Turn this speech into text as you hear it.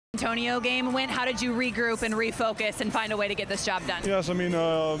Antonio game went. How did you regroup and refocus and find a way to get this job done? Yes, I mean,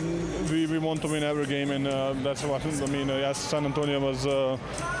 we want to win every game, and that's what I mean. Yes, San Antonio was.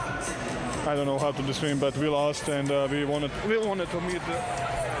 I don't know how to describe, but we lost, and we wanted to meet.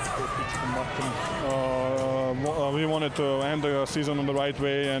 We wanted to end the season on the right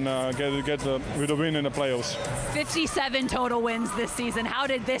way and get with a win in the playoffs. 57 total wins this season. How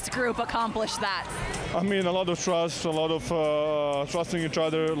did this group accomplish that? I mean, a lot of trust, a lot of trusting each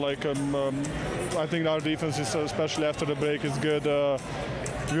other. Like I think our defense is, especially after the break, is good.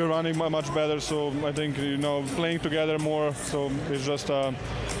 We're running much better, so I think playing together more. So it's just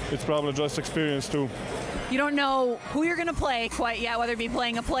it's probably just experience too. You don't know who you're going to play quite yet, whether it be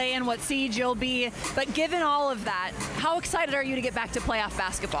playing a play-in, what seed you'll be. But given all of that, how excited are you to get back to playoff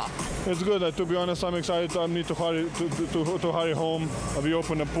basketball? It's good. To be honest, I'm excited. I need to hurry to hurry home. We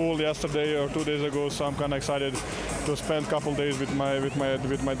opened a pool yesterday or 2 days ago, so I'm kind of excited to spend a couple days with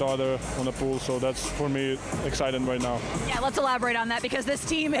my daughter on the pool. So that's for me exciting right now. Yeah, let's elaborate on that because this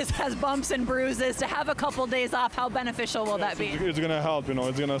team has bumps and bruises. To have a couple days off, how beneficial will that be? It's gonna help.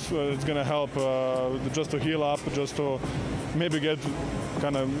 It's gonna help just to heal up, just to maybe get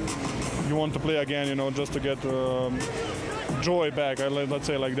you want to play again, just to get joy back, let's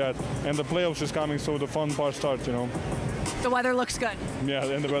say like that. And the playoffs is coming, so the fun part starts, The weather looks good. Yeah,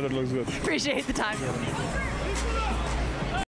 and the weather looks good. Appreciate the time.